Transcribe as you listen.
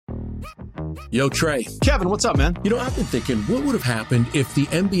Yo, Trey. Kevin, what's up, man? You know, I've been thinking, what would have happened if the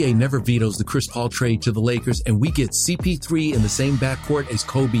NBA never vetoes the Chris Paul trade to the Lakers and we get CP3 in the same backcourt as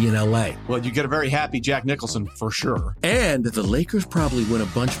Kobe in LA? Well, you get a very happy Jack Nicholson for sure. And the Lakers probably win a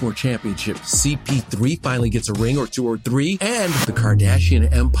bunch more championships. CP3 finally gets a ring or two or three, and the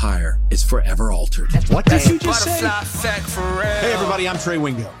Kardashian empire is forever altered. What did you just say? Hey, everybody, I'm Trey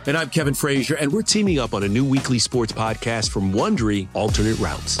Wingo. And I'm Kevin Frazier, and we're teaming up on a new weekly sports podcast from Wondery, Alternate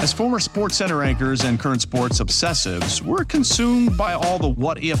Routes. As former Sports Center anchors and current sports obsessives, we're consumed by all the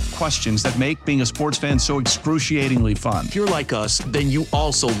what-if questions that make being a sports fan so excruciatingly fun. If you're like us, then you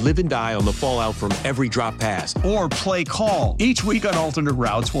also live and die on the fallout from every drop pass. Or play call. Each week on Alternate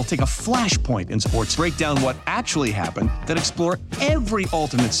Routes, we'll take a flashpoint in sports, break down what actually happened, then explore every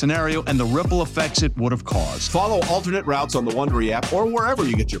alternate scenario and the ripple effects it would have caused. Follow Alternate Routes on the Wondery app or wherever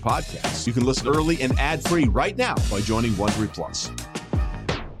you get your podcasts. You can listen early and ad-free right now by joining Wondery Plus.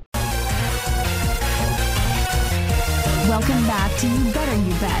 Welcome back to You Better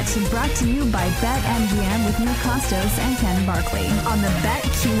You Bet, brought to you by BetMGM with Nick Costos and Ken Barkley on the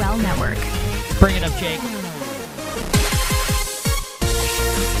BetQL network. Bring it up, Jake.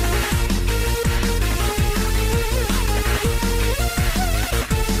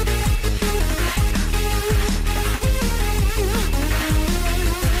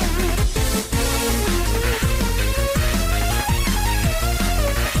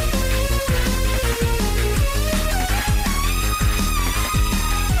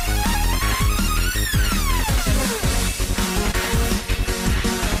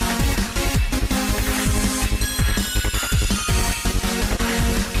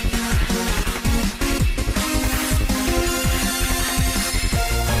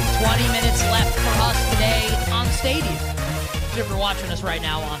 If you're watching us right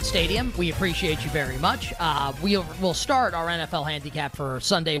now on Stadium, we appreciate you very much. We'll start our NFL handicap for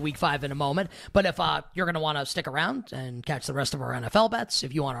Sunday, Week 5 in a moment. But if you're going to want to stick around and catch the rest of our NFL bets,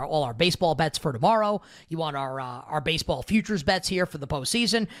 if you want all our baseball bets for tomorrow, you want our baseball futures bets here for the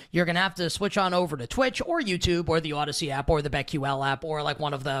postseason, you're going to have to switch on over to Twitch or YouTube or the Odyssey app or the BetQL app or like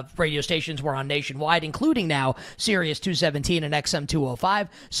one of the radio stations we're on nationwide, including now Sirius 217 and XM 205.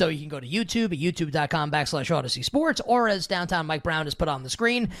 So you can go to YouTube at youtube.com/Odyssey Sports, or as Downtown Mike Brown has put on the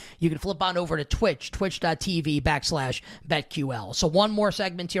screen, you can flip on over to Twitch, twitch.tv/BetQL. So one more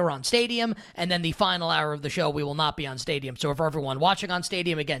segment here on Stadium, and then the final hour of the show, we will not be on Stadium. So for everyone watching on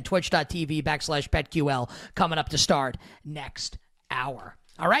Stadium, again, twitch.tv/BetQL coming up to start next hour.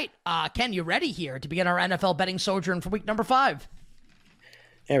 All right, Ken, you ready here to begin our NFL betting sojourn for week number 5?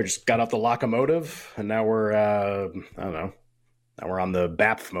 Yeah, we just got off the locomotive, and now we're, I don't know, now we're on the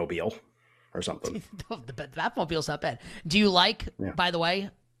Batmobile or something. The Batmobile's not bad. Do you like, by the way,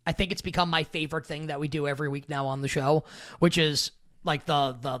 I think it's become my favorite thing that we do every week now on the show, which is like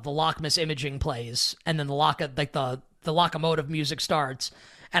the Lockmas imaging plays, and then the locomotive music starts,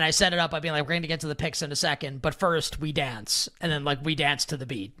 and I set it up by being like, we're going to get to the picks in a second, but first we dance, and then like we dance to the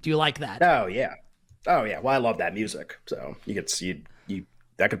beat. Do you like that? Oh yeah. Well, I love that music. So you could see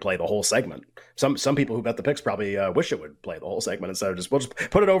that could play the whole segment. Some people who bet the picks probably wish it would play the whole segment instead of we'll just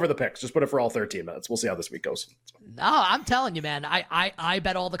put it over the picks. Just put it for all 13 minutes. We'll see how this week goes. No, I'm telling you, man. I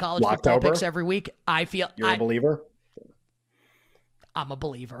bet all the college football picks every week. I feel you're a believer. I'm a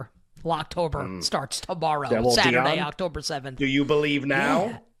believer. Locktober starts tomorrow, Saturday, Dion? October 7th. Do you believe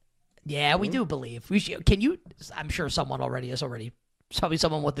now? Yeah, we do believe. Can you? I'm sure someone has already. Probably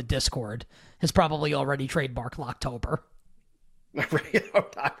someone with the Discord has probably already trademarked Locktober.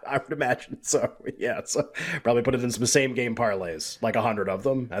 I would imagine so. Yeah, so probably put it in some same game parlays, like 100 of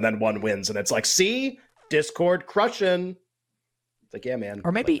them, and then one wins, and it's like, see, Discord crushing. It's like, yeah, man.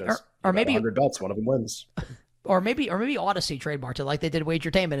 Or maybe, like or maybe 100 bets, one of them wins. Or maybe Odyssey trademarked it, like they did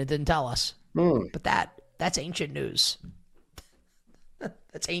Wagertainment and didn't tell us. But that's ancient news.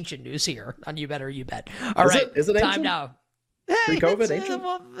 That's ancient news here on You Better You Bet. All right, is it time ancient? Now. Pre-COVID, ancient?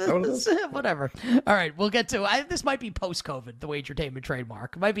 Whatever. All right, we'll get to this might be post-COVID, the Wagertainment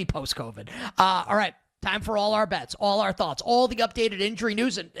trademark. It might be post-COVID. All right, time for all our bets, all our thoughts, all the updated injury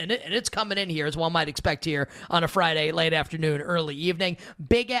news, and it's coming in here, as one might expect here on a Friday, late afternoon, early evening.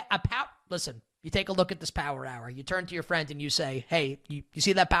 Listen, you take a look at this power hour. You turn to your friend and you say, hey, you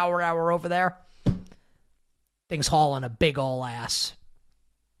see that power hour over there? Thing's hauling a big ol' ass.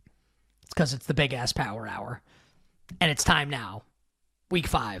 It's because it's the big-ass power hour. And it's time now, Week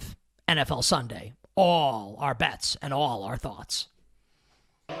 5, NFL Sunday. All our bets and all our thoughts.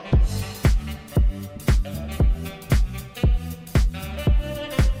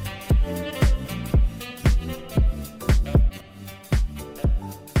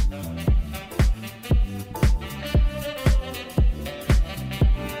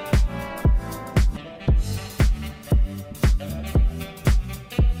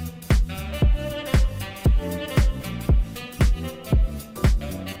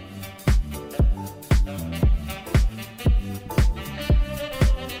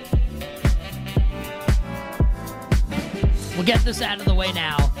 We'll get this out of the way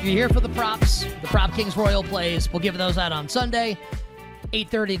now. You're here for the props, the Prop Kings Royal Plays. We'll give those out on Sunday,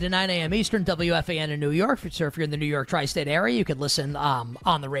 8:30 to 9 a.m. Eastern, WFAN in New York. So if you're in the New York tri-state area, you could listen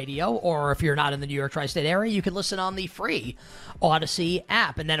on the radio, or if you're not in the New York tri-state area, you could listen on the free Odyssey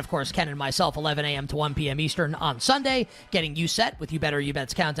app. And then, of course, Ken and myself, 11 a.m. to 1 p.m. Eastern on Sunday, getting you set with You Better You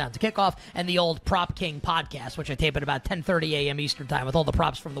Bet's Countdown to Kickoff, and the old Prop King podcast, which I tape at about 10:30 a.m. Eastern time with all the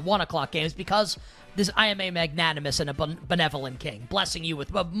props from the 1 o'clock games, because I am a magnanimous and a benevolent king, blessing you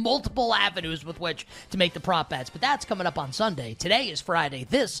with multiple avenues with which to make the prop bets. But that's coming up on Sunday. Today is Friday.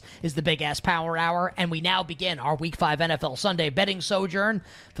 This is the Big Ass Power Hour, and we now begin our Week 5 NFL Sunday betting sojourn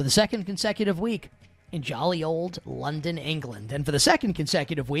for the second consecutive week in jolly old London, England. And for the second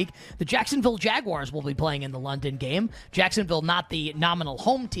consecutive week, the Jacksonville Jaguars will be playing in the London game. Jacksonville not the nominal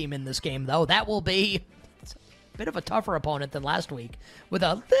home team in this game, though. That will be bit of a tougher opponent than last week, with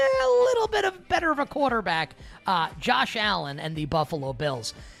a little bit of better of a quarterback, Josh Allen and the Buffalo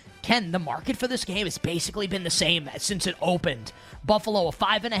Bills. Ken, the market for this game has basically been the same since it opened. Buffalo, a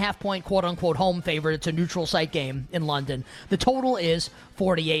 5.5-point quote-unquote home favorite. It's a neutral site game in London. The total is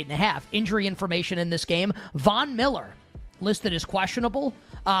 48.5. Injury information in this game: Von Miller, listed as questionable.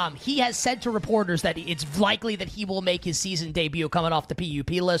 He has said to reporters that it's likely that he will make his season debut coming off the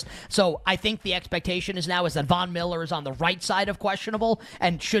PUP list. So I think the expectation is that Von Miller is on the right side of questionable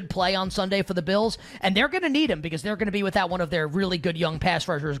and should play on Sunday for the Bills. And they're going to need him because they're going to be without one of their really good young pass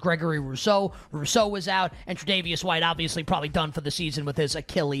rushers, Gregory Rousseau. Rousseau was out, and Tre'Davious White obviously probably done for the season with his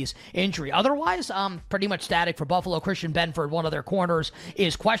Achilles injury. Otherwise, pretty much static for Buffalo. Christian Benford, one of their corners,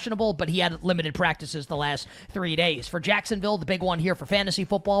 is questionable, but he had limited practices the last 3 days. For Jacksonville, the big one here for fantasy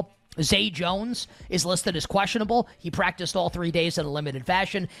football, Zay Jones is listed as questionable. He practiced all 3 days in a limited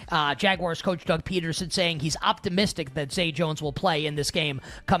fashion. Jaguars coach Doug Peterson saying he's optimistic that Zay Jones will play in this game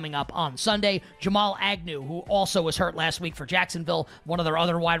coming up on Sunday. Jamal Agnew, who also was hurt last week for Jacksonville, one of their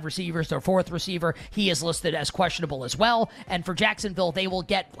other wide receivers, their fourth receiver, he is listed as questionable as well. And for Jacksonville, they will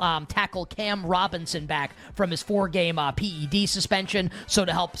get tackle Cam Robinson back from his 4-game PED suspension, so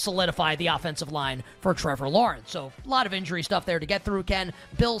to help solidify the offensive line for Trevor Lawrence. So a lot of injury stuff there to get through, Ken.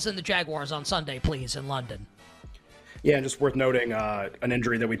 Bills in the Jaguars on Sunday, please, in London. Yeah, and just worth noting an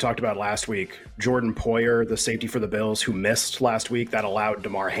injury that we talked about last week. Jordan Poyer, the safety for the Bills, who missed last week, that allowed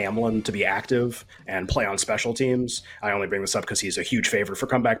Damar Hamlin to be active and play on special teams. I only bring this up because he's a huge favorite for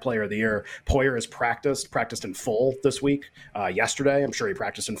comeback player of the year. Poyer has practiced in full this week, yesterday. I'm sure he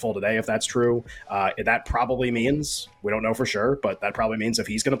practiced in full today, if that's true. That probably means, we don't know for sure, but that probably means if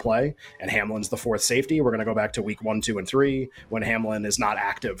he's going to play and Hamlin's the fourth safety, we're going to go back to week 1, 2, and 3 when Hamlin is not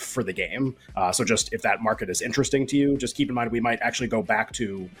active for the game. So just if that market is interesting to you, just keep in mind we might actually go back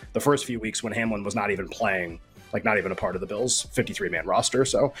to the first few weeks when Hamlin was not even playing, like not even a part of the Bills' 53-man roster,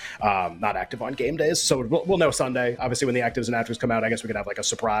 so not active on game days. So we'll know Sunday. Obviously, when the actives and actives come out, I guess we could have like a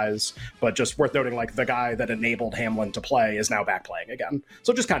surprise. But just worth noting, like the guy that enabled Hamlin to play is now back playing again.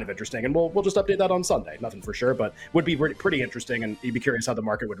 So just kind of interesting, and we'll just update that on Sunday. Nothing for sure, but would be pretty interesting, and you'd be curious how the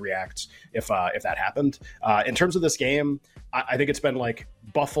market would react if that happened. In terms of this game, I think it's been like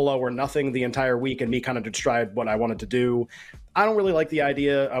Buffalo or nothing the entire week, and me kind of tried what I wanted to do. I don't really like the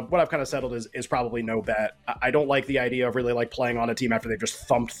idea of what I've kind of settled is probably no bet. I don't like the idea of really like playing on a team after they've just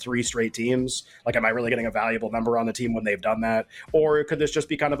thumped 3 straight teams. Like, am I really getting a valuable number on the team when they've done that? Or could this just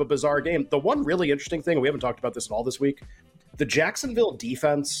be kind of a bizarre game? The one really interesting thing, we haven't talked about this at all this week, the Jacksonville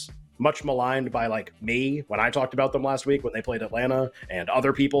defense, much maligned by like me when I talked about them last week when they played Atlanta, and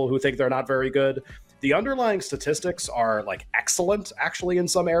other people who think they're not very good. The underlying statistics are like excellent actually in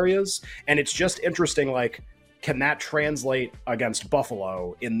some areas. And it's just interesting, like, can that translate against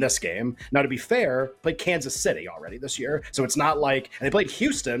Buffalo in this game? Now, to be fair, played Kansas City already this year. So it's not like, and they played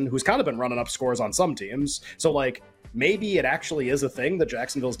Houston, who's kind of been running up scores on some teams. So like, maybe it actually is a thing that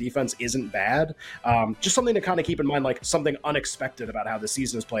Jacksonville's defense isn't bad. Just something to kind of keep in mind, like something unexpected about how the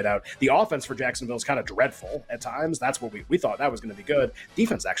season has played out. The offense for Jacksonville is kind of dreadful at times. That's what we thought that was going to be good.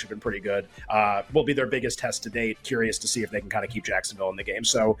 Defense actually been pretty good. Will be their biggest test to date. Curious to see if they can kind of keep Jacksonville in the game.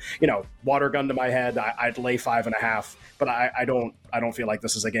 So, water gun to my head, I'd lay 5.5, but I don't feel like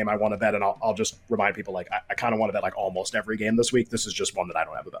this is a game I want to bet. And I'll just remind people, like, I kind of want to bet like almost every game this week. This is just one that I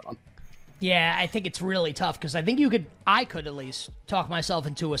don't have a bet on. Yeah, I think it's really tough because I think I could at least talk myself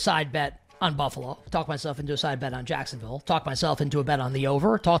into a side bet on Buffalo, talk myself into a side bet on Jacksonville, talk myself into a bet on the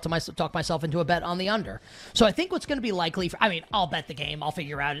over, talk myself into a bet on the under. So I think what's going to be likely, I'll bet the game. I'll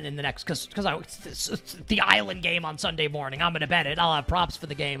figure out it in the next, because it's the Island game on Sunday morning. I'm going to bet it. I'll have props for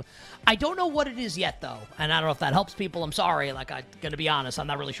the game. I don't know what it is yet, though, and I don't know if that helps people. I'm sorry. I'm going to be honest. I'm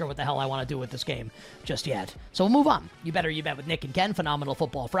not really sure what the hell I want to do with this game just yet. So we'll move on. You bet with Nick and Ken. Phenomenal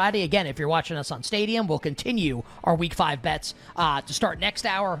Football Friday. Again, if you're watching us on Stadium, we'll continue our Week 5 bets to start next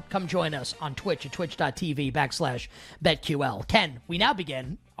hour. Come join us on Twitch at twitch.tv/BetQL. Ken, we now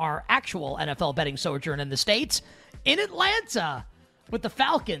begin our actual NFL betting sojourn in the States in Atlanta, with the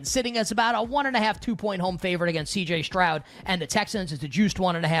Falcons sitting as about a 1.5, 2-point home favorite against C.J. Stroud, and the Texans is a juiced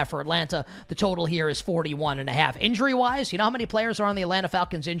 1.5 for Atlanta. The total here is 41.5. Injury-wise, you know how many players are on the Atlanta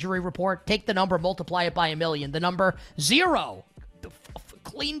Falcons injury report? Take the number, multiply it by 1 million. The number, 0.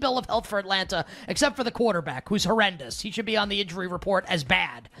 Clean bill of health for Atlanta, except for the quarterback, who's horrendous. He should be on the injury report as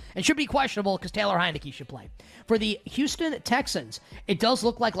bad, and should be questionable because Taylor Heineke should play. For the Houston Texans, it does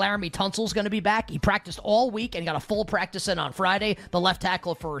look like Laramie Tunsil's going to be back. He practiced all week and got a full practice in on Friday. The left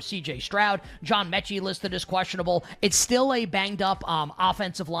tackle for C.J. Stroud. John Mechie listed as questionable. It's still a banged-up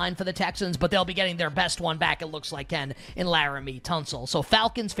offensive line for the Texans, but they'll be getting their best one back, it looks like, Ken, in Laramie Tunsil. So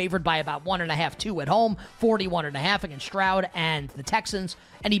Falcons favored by about 1.5, 2 at home, 41.5 against Stroud, and the Texans.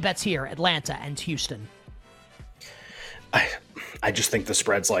 Any bets here, Atlanta and Houston? I just think the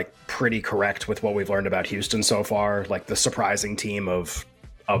spread's like pretty correct with what we've learned about Houston so far, like the surprising team of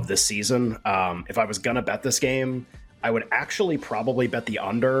this season. If I was gonna bet this game, I would actually probably bet the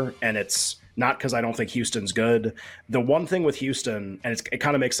under, and it's not because I don't think Houston's good. The one thing with Houston, and it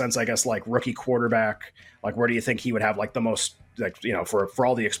kind of makes sense, I guess, like rookie quarterback, like where do you think he would have like the most, like, you know, for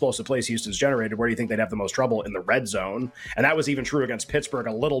all the explosive plays Houston's generated, where do you think they'd have the most trouble? In the red zone. And that was even true against Pittsburgh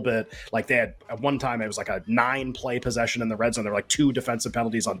a little bit. Like they had at one time, it was like a 9-play possession in the red zone. There were like 2 defensive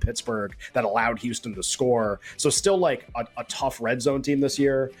penalties on Pittsburgh that allowed Houston to score. So still like a tough red zone team this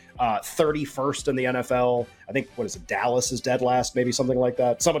year. 31st in the NFL. I think, what is it? Dallas is dead last, maybe something like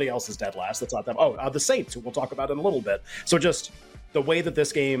that. Somebody else is dead last. That's not them. The Saints, who we'll talk about in a little bit. So just the way that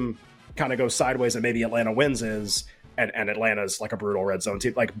this game kind of goes sideways and maybe Atlanta wins is, and Atlanta's like a brutal red zone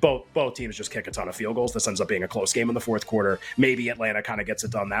team. Like both teams just kick a ton of field goals. This ends up being a close game in the fourth quarter. Maybe Atlanta kind of gets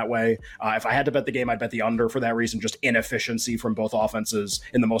it done that way. If I had to bet the game, I'd bet the under for that reason, just inefficiency from both offenses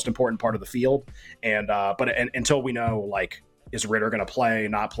in the most important part of the field. But until we know, like, is Ritter going to play,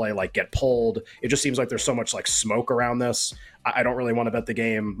 not play, like get pulled? It just seems like there's so much like smoke around this. I don't really want to bet the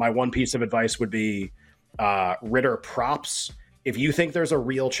game. My one piece of advice would be Ritter props. If you think there's a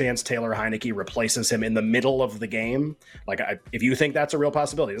real chance Taylor Heineke replaces him in the middle of the game, if you think that's a real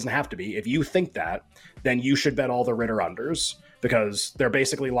possibility, it doesn't have to be. If you think that, then you should bet all the Ritter unders, because they're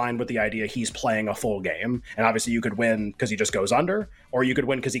basically lined with the idea he's playing a full game. And obviously you could win because he just goes under, or you could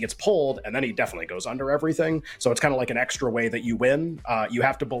win because he gets pulled and then he definitely goes under everything. So it's kind of like an extra way that you win. You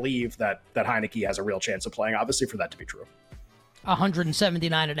have to believe that Heineke has a real chance of playing, obviously, for that to be true.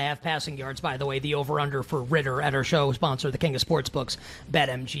 179.5 passing yards, by the way, the over-under for Ritter at our show sponsor, the King of Sportsbooks,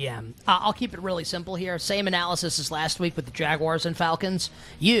 BetMGM. I'll keep it really simple here. Same analysis as last week with the Jaguars and Falcons.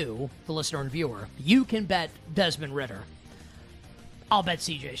 You, the listener and viewer, you can bet Desmond Ritter. I'll bet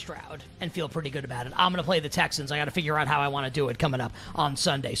C.J. Stroud and feel pretty good about it. I'm going to play the Texans. I got to figure out how I want to do it coming up on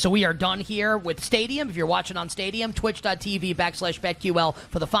Sunday. So we are done here with Stadium. If you're watching on Stadium, twitch.tv/BetQL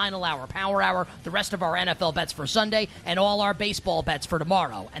for the final hour, Power Hour, the rest of our NFL bets for Sunday, and all our baseball bets for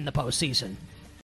tomorrow and the postseason.